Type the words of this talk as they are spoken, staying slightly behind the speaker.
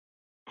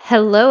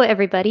Hello,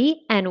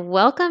 everybody, and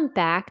welcome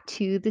back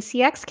to the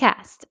CX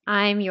Cast.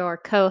 I'm your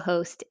co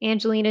host,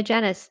 Angelina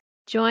Jenis,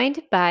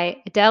 joined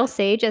by Adele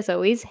Sage, as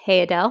always.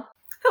 Hey, Adele.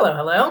 Hello,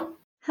 hello.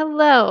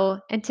 Hello.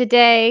 And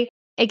today,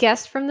 a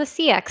guest from the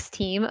CX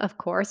team, of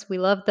course, we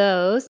love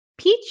those.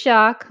 Pete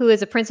Jacques, who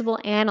is a principal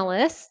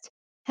analyst,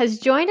 has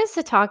joined us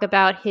to talk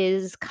about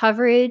his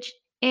coverage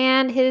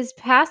and his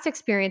past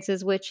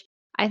experiences, which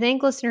I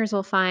think listeners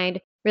will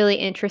find really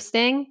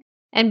interesting.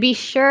 And be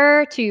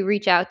sure to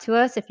reach out to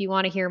us if you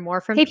want to hear more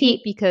from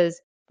Pete,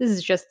 because this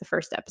is just the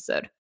first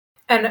episode.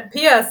 And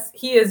P.S.,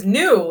 he is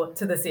new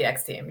to the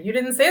CX team. You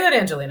didn't say that,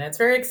 Angelina. It's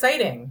very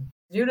exciting.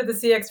 New to the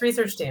CX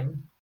research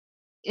team.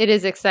 It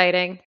is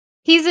exciting.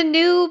 He's a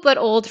new but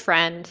old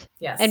friend.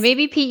 Yes. And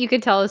maybe, Pete, you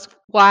could tell us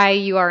why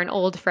you are an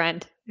old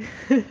friend.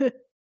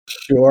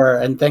 Sure.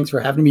 And thanks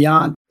for having me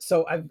on.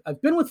 So I've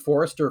been with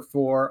Forrester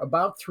for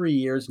about 3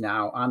 years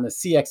now on the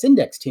CX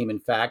Index team. In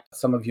fact,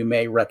 some of you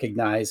may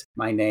recognize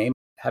my name,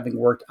 having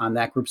worked on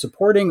that group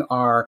supporting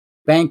our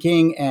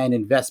banking and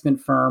investment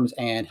firms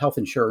and health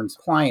insurance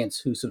clients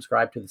who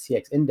subscribe to the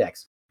CX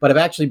Index. But I've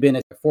actually been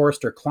a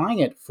Forrester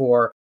client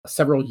for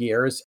several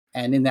years,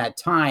 and in that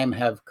time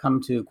have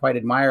come to quite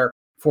admire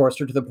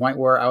Forrester to the point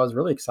where I was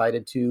really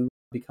excited to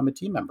become a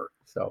team member.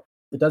 So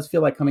it does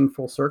feel like coming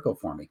full circle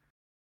for me.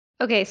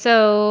 Okay,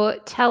 so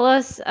tell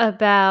us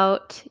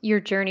about your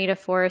journey to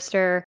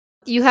Forrester.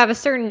 You have a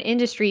certain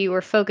industry you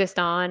were focused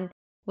on.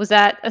 Was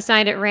that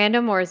assigned at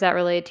random, or is that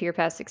related to your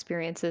past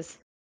experiences?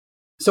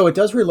 So it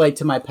does relate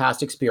to my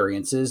past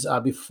experiences.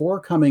 Before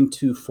coming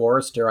to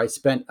Forrester, I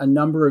spent a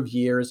number of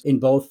years in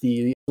both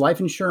the life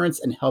insurance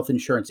and health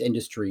insurance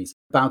industries,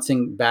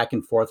 bouncing back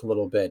and forth a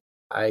little bit.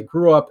 I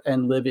grew up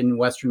and lived in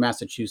Western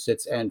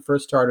Massachusetts and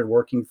first started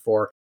working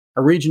for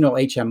a regional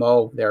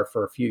HMO there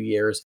for a few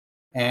years.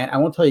 And I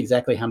won't tell you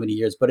exactly how many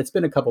years, but it's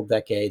been a couple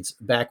decades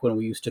back when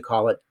we used to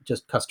call it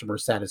just customer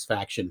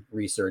satisfaction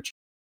research.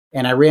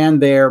 And I ran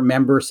their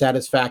member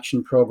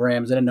satisfaction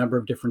programs and a number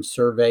of different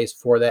surveys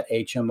for that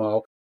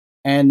HMO.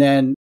 And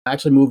then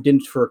actually moved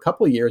in for a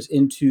couple of years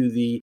into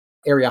the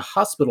area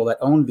hospital that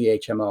owned the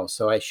HMO.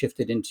 So I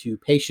shifted into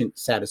patient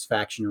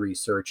satisfaction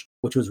research,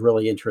 which was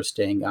really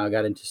interesting. I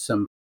got into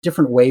some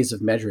different ways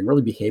of measuring,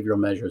 really behavioral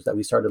measures that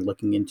we started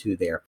looking into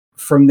there.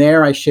 From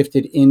there, I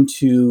shifted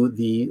into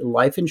the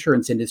life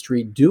insurance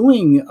industry,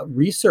 doing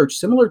research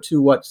similar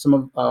to what some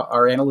of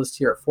our analysts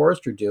here at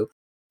Forrester do.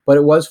 But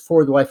it was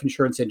for the life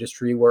insurance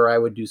industry where I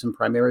would do some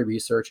primary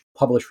research,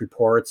 publish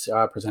reports,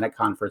 present at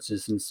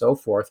conferences, and so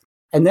forth.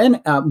 And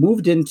then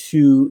moved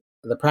into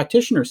the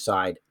practitioner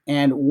side.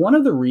 And one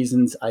of the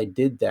reasons I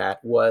did that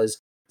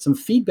was some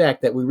feedback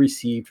that we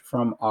received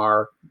from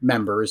our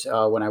members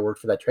when I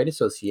worked for that trade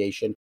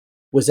association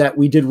was that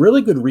we did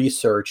really good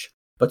research,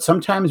 but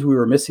sometimes we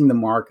were missing the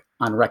mark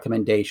on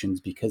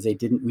recommendations because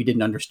we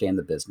didn't understand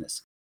the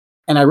business.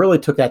 And I really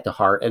took that to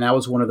heart. And that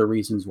was one of the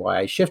reasons why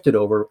I shifted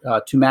over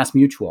to Mass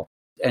Mutual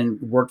and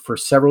worked for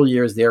several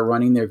years there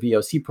running their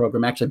VOC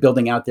program, actually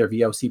building out their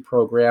VOC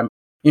program,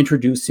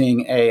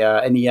 introducing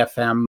an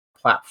EFM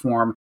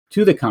platform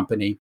to the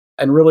company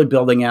and really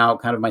building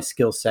out kind of my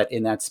skill set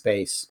in that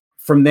space.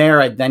 From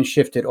there, I then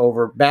shifted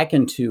over back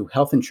into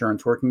health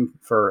insurance, working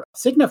for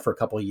Cigna for a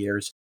couple of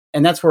years.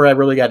 And that's where I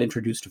really got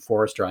introduced to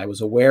Forrester. I was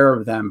aware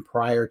of them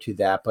prior to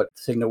that, but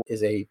Cigna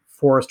is a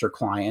Forrester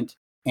client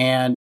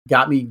and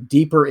got me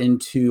deeper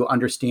into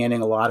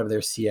understanding a lot of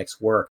their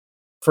CX work.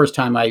 First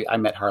time I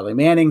met Harley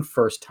Manning,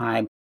 first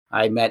time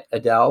I met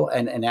Adele,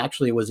 and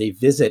actually it was a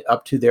visit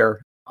up to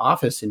their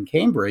office in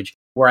Cambridge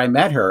where I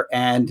met her.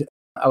 And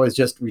I was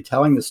just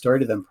retelling the story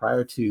to them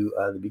prior to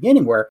the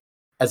beginning, where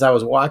as I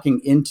was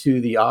walking into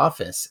the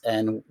office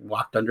and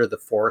walked under the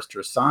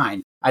Forrester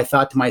sign, I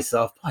thought to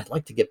myself, I'd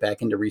like to get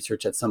back into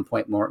research at some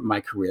point more in my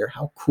career.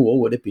 How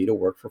cool would it be to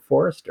work for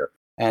Forrester?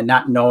 And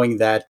not knowing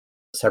that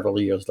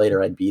several years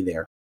later, I'd be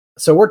there.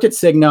 So worked at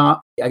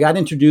Cigna. I got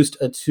introduced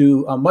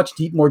to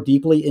more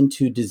deeply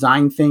into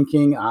design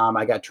thinking.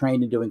 I got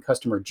trained in doing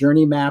customer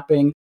journey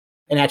mapping.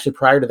 And actually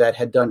prior to that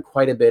had done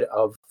quite a bit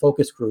of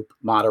focus group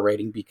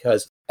moderating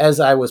because as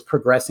I was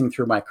progressing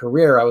through my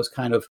career, I was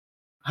kind of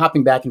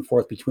hopping back and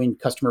forth between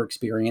customer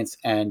experience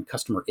and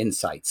customer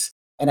insights.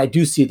 And I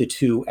do see the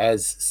two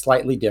as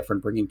slightly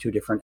different, bringing two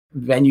different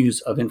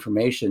venues of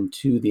information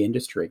to the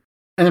industry.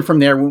 And then from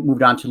there, we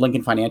moved on to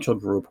Lincoln Financial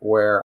Group,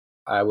 where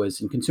I was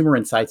in consumer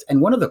insights.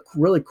 And one of the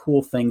really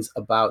cool things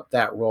about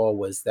that role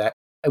was that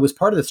I was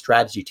part of the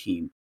strategy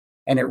team.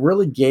 And it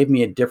really gave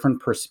me a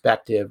different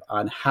perspective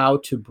on how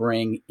to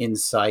bring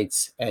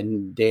insights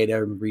and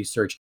data and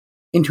research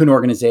into an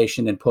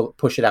organization and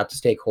push it out to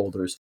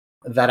stakeholders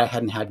that I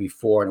hadn't had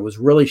before. And it was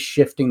really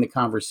shifting the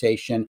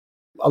conversation,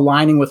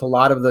 aligning with a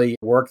lot of the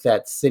work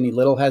that Sydney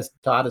Little has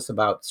taught us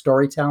about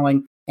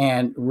storytelling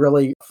and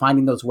really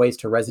finding those ways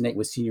to resonate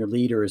with senior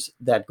leaders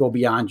that go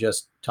beyond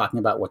just talking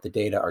about what the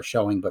data are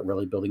showing, but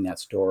really building that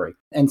story.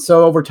 And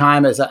so over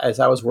time, as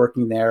I was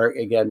working there,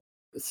 again,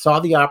 saw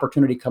the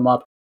opportunity come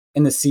up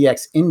in the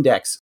CX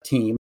Index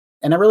team.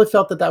 And I really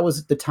felt that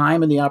was the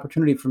time and the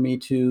opportunity for me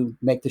to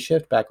make the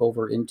shift back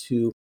over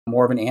into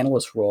more of an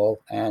analyst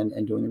role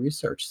and doing the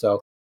research.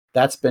 So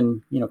that's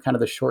been, kind of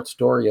the short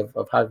story of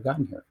how I've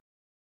gotten here.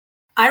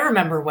 I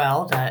remember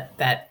well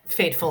that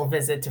fateful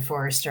visit to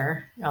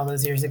Forrester all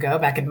those years ago,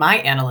 back in my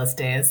analyst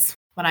days,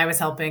 when I was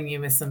helping you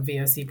with some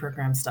VOC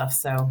program stuff.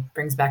 So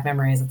brings back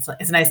memories.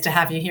 It's nice to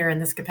have you here in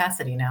this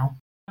capacity now.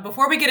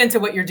 Before we get into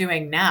what you're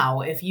doing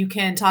now, if you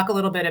can talk a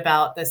little bit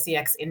about the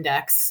CX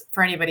Index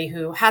for anybody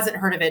who hasn't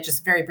heard of it,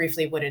 just very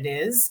briefly what it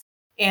is,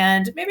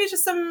 and maybe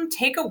just some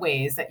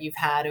takeaways that you've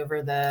had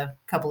over the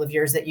couple of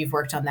years that you've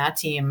worked on that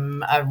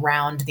team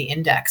around the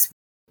index.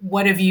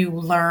 What have you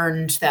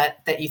learned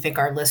that you think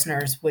our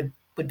listeners would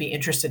be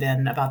interested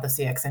in about the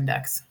CX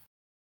Index?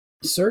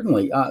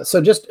 Certainly.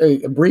 So just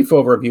a brief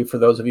overview for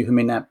those of you who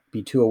may not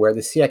be too aware.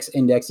 The CX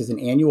Index is an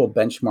annual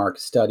benchmark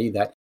study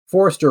that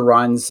Forrester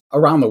runs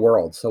around the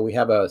world. So we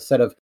have a set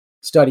of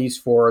studies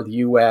for the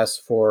US,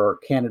 for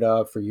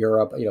Canada, for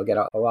Europe, get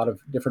a lot of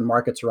different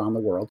markets around the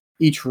world,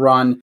 each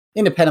run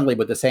independently,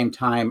 but at the same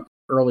time,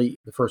 early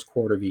the first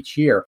quarter of each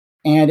year.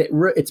 And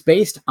it's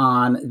based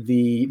on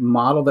the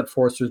model that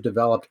Forrester's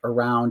developed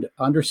around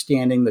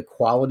understanding the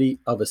quality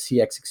of a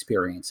CX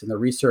experience. And the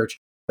research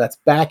that's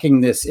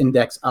backing this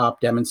index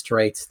up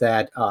demonstrates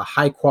that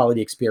high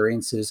quality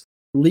experiences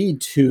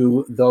lead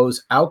to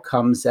those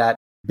outcomes that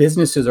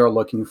businesses are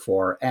looking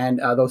for. And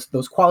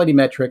those quality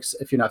metrics,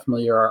 if you're not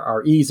familiar,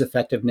 are ease,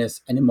 effectiveness,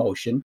 and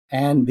emotion.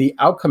 And the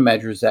outcome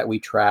measures that we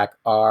track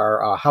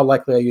are how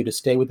likely are you to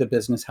stay with the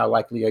business, how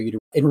likely are you to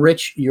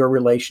enrich your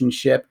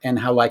relationship, and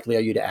how likely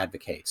are you to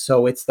advocate.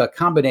 So it's the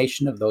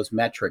combination of those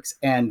metrics.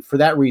 And for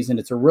that reason,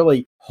 it's a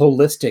really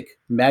holistic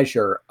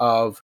measure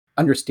of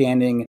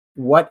understanding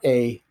what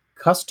a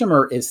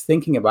customer is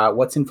thinking about,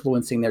 what's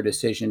influencing their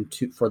decision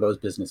for those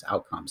business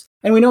outcomes.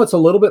 And we know it's a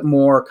little bit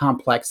more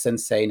complex than,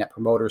 say, Net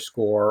Promoter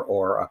Score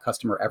or a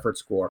customer effort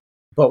score.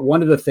 But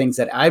one of the things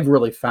that I've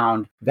really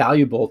found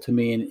valuable to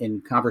me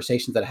in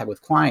conversations that I have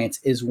with clients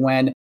is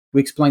when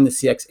we explain the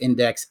CX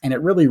Index and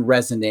it really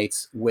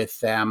resonates with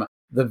them,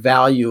 the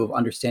value of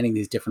understanding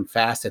these different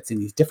facets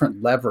and these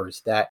different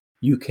levers that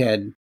you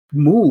can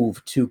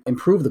move to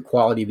improve the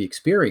quality of the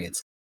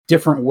experience,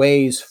 different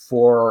ways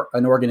for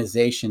an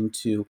organization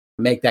to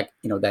make that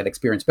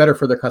experience better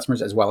for their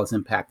customers as well as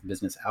impact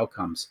business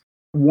outcomes.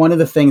 One of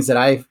the things that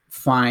I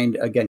find,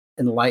 again,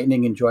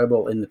 enlightening,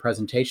 enjoyable in the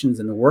presentations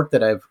and the work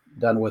that I've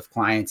done with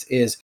clients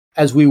is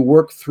as we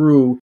work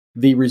through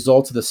the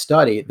results of the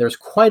study, there's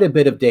quite a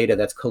bit of data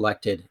that's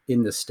collected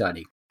in the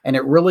study. And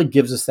it really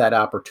gives us that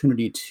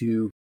opportunity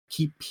to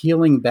keep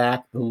peeling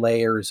back the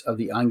layers of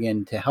the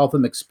onion to help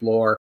them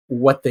explore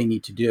what they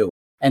need to do.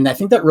 And I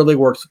think that really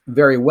works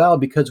very well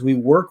because we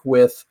work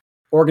with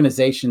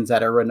organizations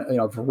that are in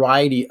a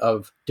variety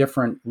of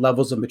different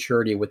levels of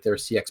maturity with their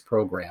CX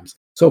programs.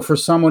 So for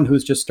someone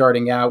who's just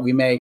starting out, we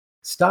may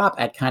stop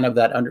at kind of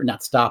that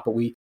not stop, but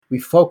we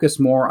focus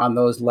more on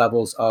those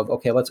levels of,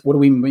 okay, what do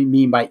we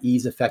mean by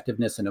ease,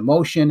 effectiveness, and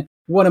emotion?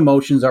 What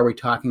emotions are we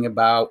talking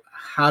about?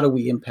 How do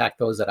we impact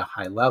those at a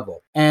high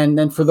level? And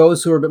then for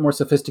those who are a bit more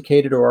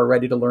sophisticated or are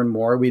ready to learn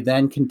more, we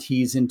then can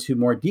tease into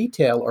more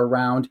detail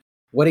around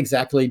what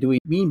exactly do we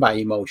mean by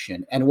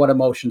emotion and what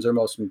emotions are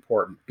most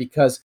important?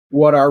 Because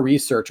what our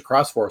research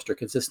across Forrester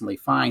consistently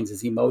finds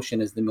is emotion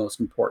is the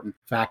most important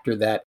factor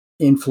that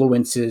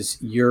influences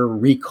your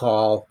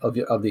recall of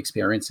the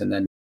experience and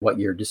then what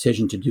your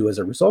decision to do as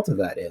a result of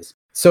that is.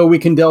 So we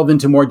can delve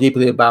into more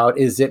deeply about,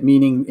 is it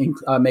meaning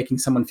making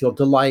someone feel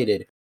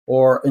delighted?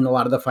 Or in a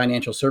lot of the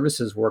financial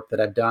services work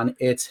that I've done,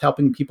 it's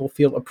helping people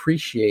feel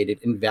appreciated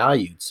and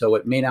valued. So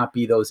it may not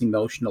be those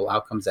emotional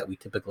outcomes that we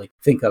typically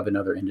think of in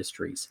other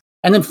industries.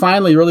 And then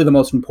finally, really the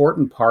most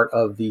important part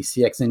of the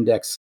CX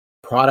Index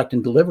product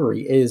and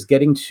delivery is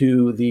getting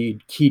to the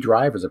key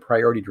drivers, the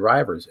priority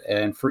drivers.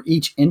 And for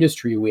each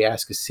industry, we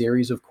ask a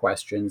series of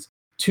questions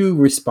to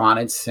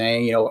respondents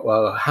saying,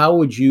 how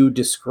would you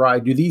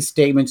do these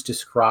statements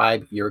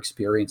describe your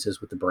experiences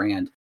with the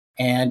brand?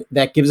 And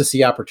that gives us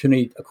the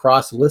opportunity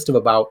across a list of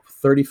about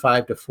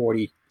 35 to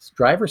 40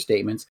 driver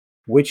statements,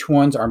 which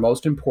ones are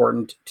most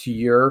important to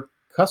your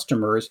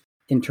customers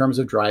in terms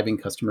of driving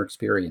customer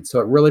experience.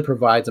 So it really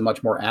provides a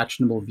much more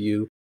actionable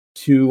view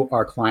to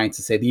our clients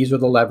to say, these are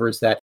the levers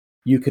that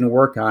you can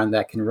work on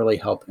that can really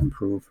help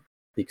improve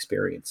the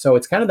experience. So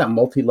it's kind of that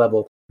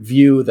multi-level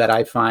view that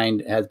I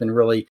find has been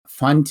really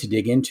fun to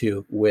dig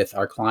into with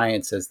our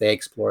clients as they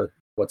explore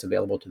what's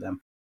available to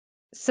them.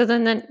 So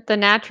then the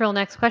natural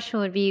next question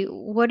would be,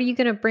 what are you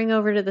going to bring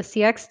over to the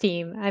CX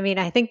team? I mean,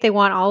 I think they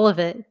want all of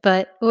it,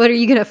 but what are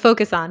you going to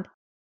focus on?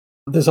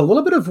 There's a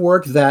little bit of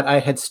work that I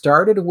had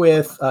started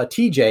with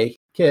TJ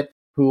Kit,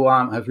 who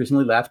has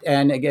recently left.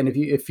 And again,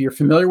 if you're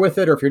familiar with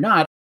it or if you're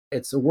not,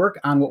 it's a work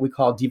on what we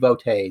call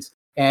devotees.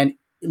 And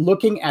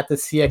looking at the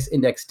CX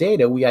Index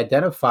data, we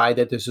identify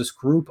that there's this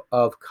group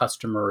of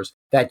customers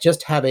that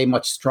just have a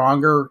much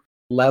stronger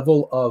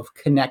level of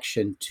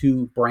connection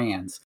to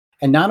brands.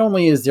 And not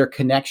only is their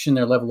connection,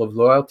 their level of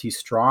loyalty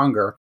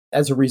stronger,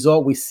 as a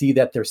result, we see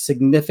that they're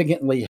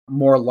significantly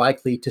more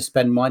likely to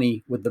spend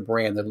money with the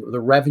brand. The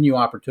revenue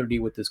opportunity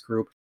with this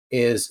group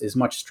is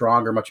much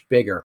stronger, much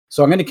bigger.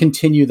 So I'm going to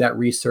continue that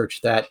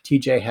research that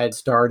TJ had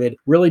started,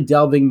 really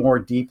delving more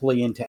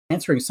deeply into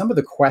answering some of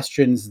the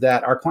questions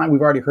that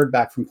we've already heard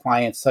back from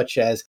clients, such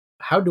as,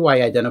 how do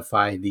I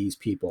identify these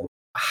people?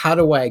 How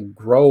do I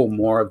grow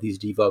more of these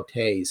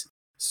devotees?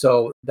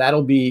 So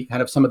that'll be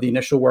kind of some of the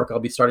initial work I'll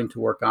be starting to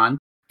work on.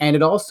 And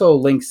it also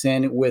links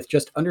in with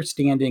just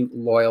understanding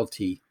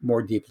loyalty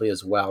more deeply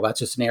as well.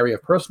 That's just an area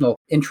of personal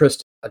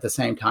interest at the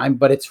same time,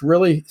 but it's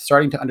really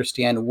starting to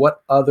understand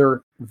what other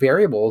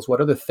variables,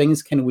 what other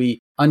things can we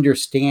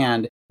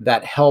understand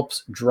that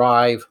helps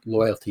drive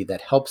loyalty,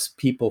 that helps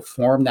people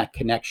form that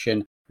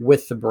connection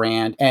with the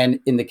brand.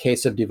 And in the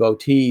case of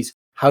devotees,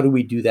 how do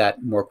we do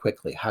that more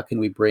quickly? How can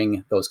we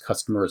bring those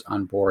customers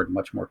on board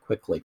much more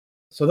quickly?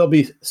 So there'll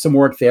be some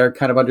work there,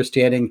 kind of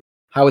understanding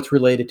how it's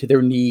related to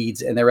their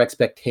needs and their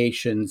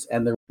expectations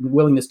and their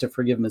willingness to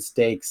forgive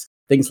mistakes,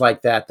 things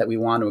like that we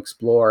want to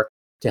explore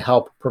to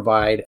help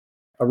provide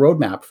a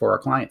roadmap for our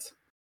clients.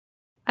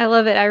 I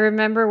love it. I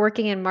remember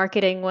working in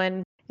marketing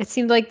when it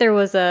seemed like there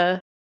was a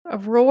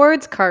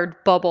rewards card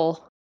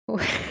bubble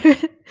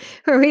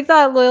where we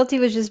thought loyalty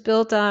was just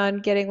built on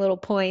getting little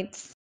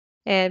points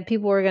and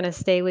people were going to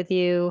stay with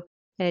you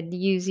and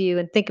use you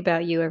and think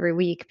about you every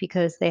week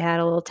because they had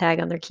a little tag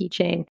on their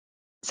keychain.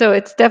 So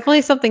it's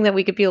definitely something that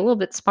we could be a little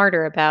bit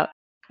smarter about.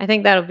 I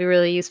think that'll be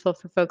really useful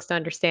for folks to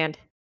understand.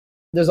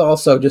 There's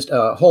also just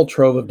a whole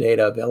trove of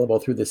data available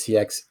through the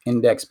CX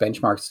Index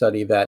benchmark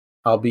study that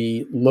I'll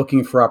be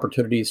looking for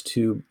opportunities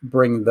to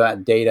bring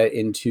that data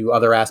into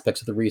other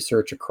aspects of the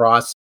research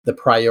across the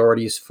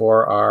priorities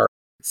for our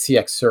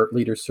CX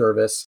leader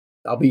service.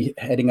 I'll be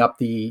heading up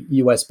the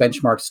US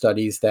benchmark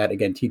studies that,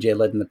 again, TJ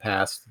led in the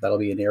past. That'll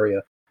be an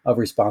area of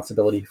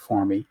responsibility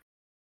for me.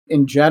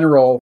 In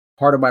general,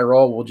 part of my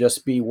role will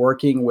just be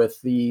working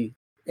with the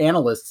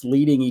analysts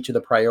leading each of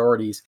the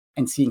priorities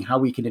and seeing how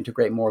we can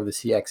integrate more of the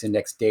CX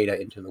Index data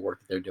into the work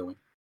that they're doing.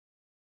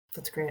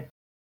 That's great.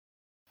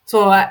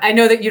 So I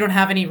know that you don't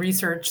have any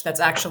research that's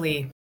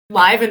actually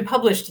live and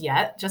published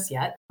just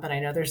yet, but I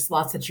know there's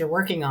lots that you're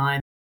working on.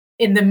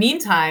 In the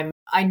meantime,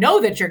 I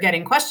know that you're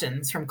getting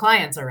questions from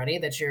clients already,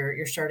 that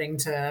you're starting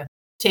to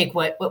take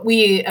what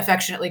we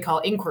affectionately call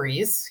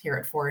inquiries here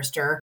at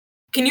Forrester.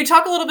 Can you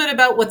talk a little bit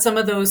about what some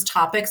of those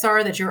topics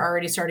are that you're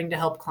already starting to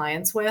help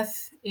clients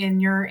with in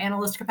your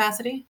analyst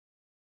capacity?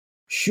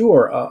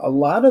 Sure. A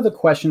lot of the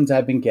questions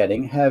I've been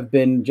getting have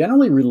been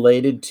generally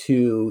related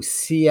to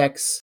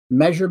CX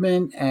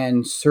measurement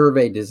and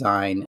survey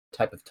design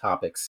type of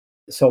topics.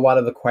 So a lot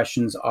of the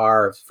questions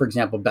are, for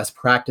example, best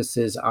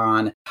practices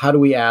on how do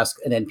we ask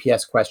an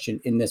NPS question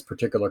in this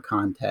particular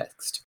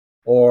context?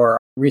 Or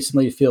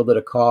recently fielded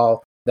a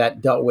call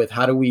that dealt with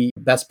how do we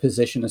best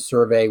position a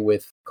survey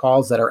with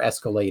calls that are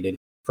escalated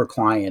for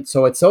clients.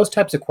 So it's those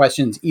types of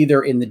questions,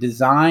 either in the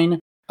design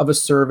of a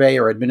survey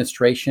or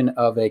administration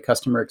of a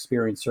customer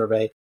experience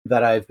survey,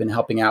 that I've been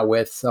helping out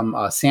with. Some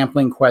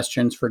sampling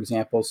questions, for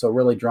example. So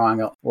really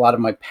drawing a lot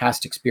of my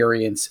past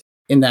experience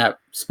in that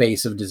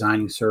space of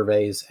designing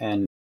surveys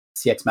and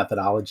CX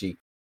methodology.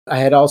 I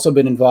had also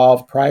been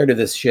involved prior to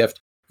this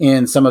shift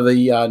in some of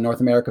the North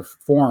America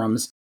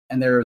forums,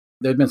 and there'd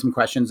been some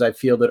questions I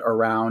fielded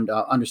around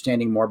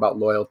understanding more about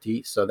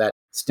loyalty. So that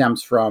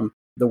stems from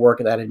the work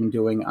that I've been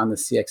doing on the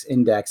CX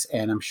Index,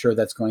 and I'm sure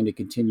that's going to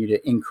continue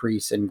to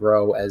increase and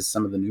grow as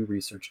some of the new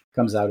research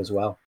comes out as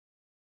well.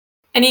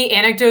 Any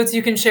anecdotes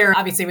you can share,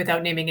 obviously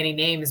without naming any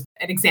names,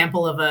 an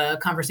example of a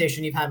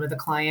conversation you've had with a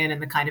client and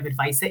the kind of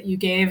advice that you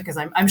gave? Because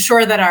I'm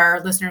sure that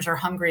our listeners are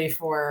hungry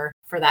for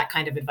that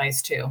kind of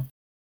advice too.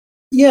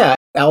 Yeah,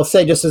 I'll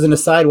say, just as an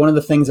aside, one of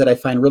the things that I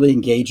find really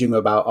engaging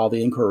about all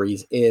the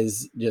inquiries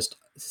is just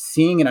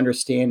seeing and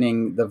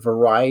understanding the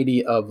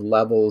variety of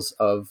levels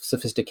of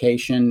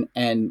sophistication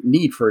and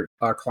need for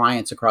our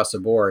clients across the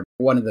board.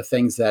 One of the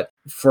things that,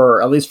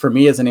 at least for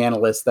me as an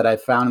analyst, that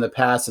I've found in the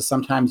past is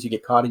sometimes you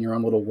get caught in your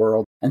own little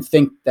world and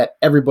think that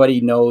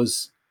everybody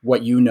knows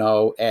what you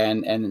know,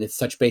 and it's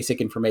such basic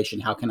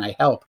information. How can I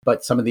help?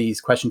 But some of these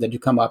questions that do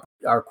come up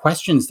are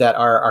questions that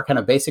are kind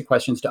of basic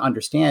questions to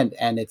understand,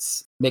 and it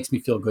makes me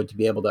feel good to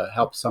be able to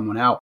help someone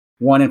out.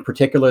 One in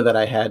particular that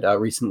I had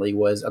recently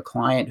was a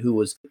client who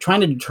was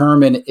trying to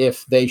determine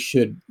if they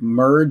should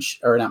merge,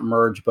 or not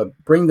merge, but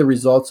bring the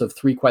results of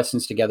 3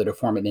 questions together to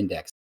form an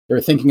index. They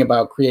were thinking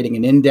about creating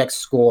an index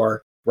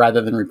score rather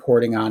than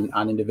reporting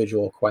on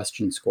individual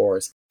question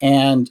scores.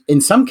 And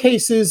in some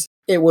cases,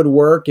 it would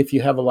work if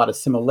you have a lot of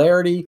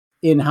similarity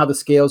in how the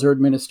scales are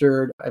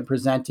administered and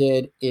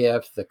presented,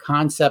 if the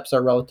concepts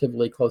are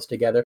relatively close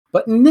together.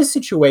 But in this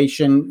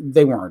situation,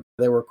 they weren't.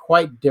 They were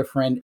quite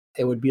different.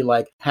 It would be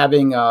like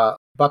having a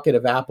bucket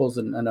of apples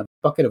and a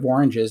bucket of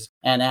oranges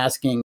and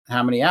asking,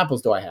 how many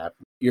apples do I have?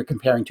 You're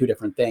comparing 2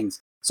 different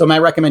things. So my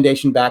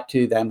recommendation back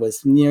to them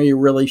was, you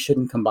really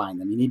shouldn't combine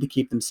them. You need to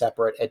keep them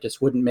separate. It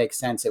just wouldn't make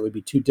sense. It would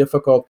be too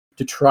difficult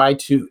to try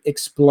to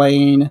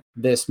explain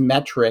this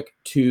metric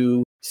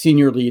to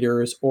senior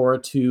leaders or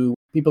to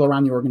people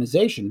around the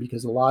organization,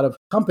 because a lot of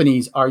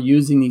companies are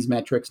using these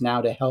metrics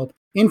now to help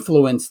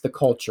influence the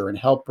culture and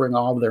help bring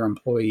all of their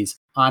employees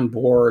on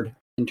board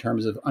in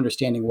terms of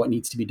understanding what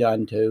needs to be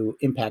done to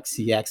impact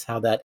CX, how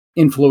that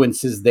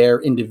influences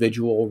their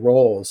individual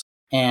roles.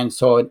 And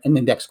so an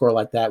index score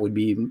like that would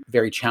be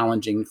very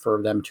challenging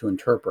for them to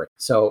interpret.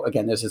 So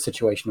again, there's a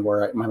situation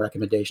where my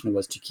recommendation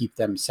was to keep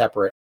them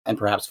separate and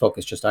perhaps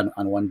focus just on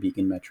one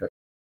beacon metric.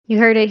 You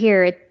heard it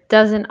here. It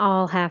doesn't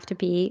all have to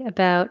be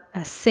about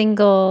a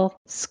single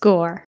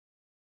score.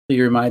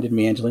 You reminded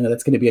me, Angelina,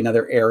 that's going to be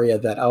another area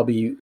that I'll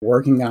be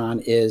working on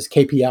is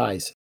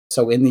KPIs.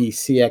 So in the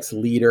CX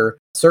leader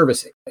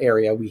service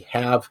area, we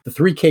have the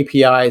 3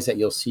 KPIs that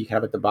you'll see kind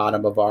of at the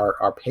bottom of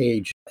our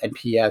page,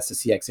 NPS, the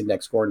CX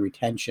index score, and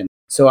retention.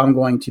 So I'm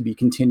going to be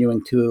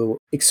continuing to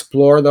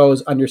explore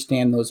those,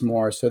 understand those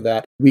more so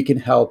that we can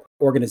help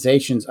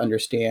organizations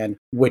understand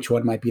which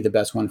one might be the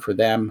best one for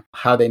them,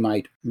 how they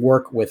might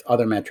work with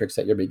other metrics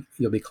that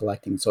you'll be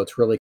collecting. So it's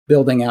really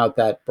building out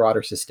that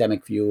broader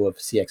systemic view of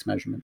CX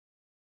measurement.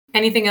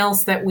 Anything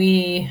else that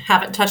we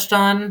haven't touched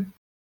on?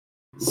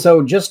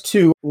 So just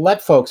to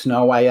let folks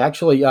know, I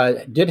actually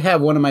did have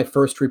one of my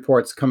first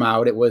reports come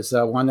out. It was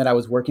one that I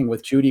was working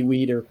with Judy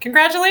Weeder.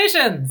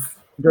 Congratulations.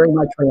 During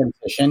my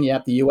transition,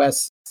 the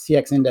US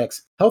CX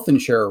Index Health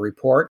Insurer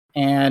Report,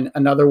 and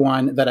another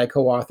one that I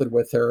co-authored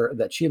with her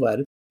that she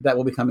led that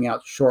will be coming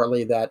out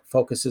shortly that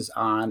focuses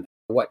on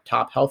what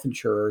top health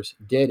insurers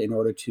did in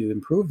order to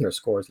improve their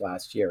scores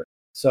last year.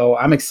 So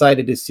I'm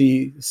excited to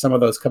see some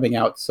of those coming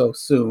out so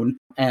soon.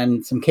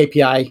 And some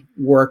KPI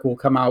work will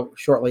come out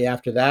shortly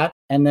after that.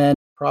 And then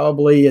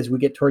probably as we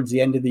get towards the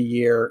end of the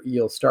year,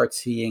 you'll start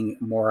seeing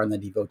more on the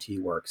devotee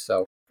work.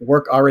 So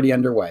work already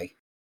underway.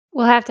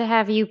 We'll have to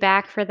have you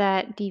back for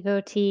that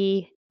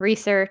devotee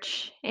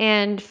research.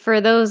 And for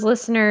those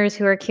listeners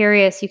who are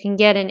curious, you can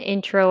get an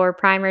intro or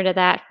primer to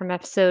that from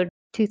episode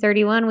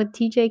 231 with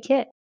TJ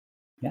Kitt.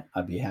 Yeah,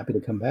 I'd be happy to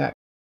come back.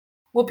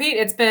 Well, Pete,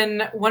 it's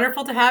been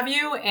wonderful to have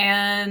you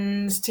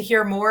and to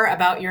hear more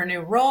about your new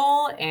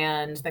role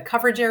and the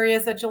coverage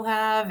areas that you'll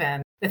have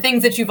and the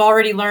things that you've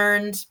already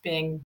learned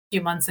being a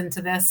few months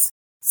into this.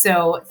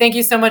 So thank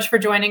you so much for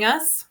joining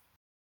us.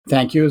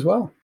 Thank you as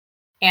well.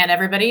 And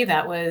everybody,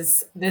 that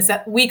was this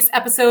week's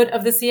episode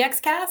of the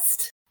CX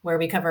Cast, where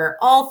we cover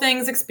all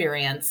things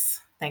experience.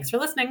 Thanks for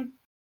listening.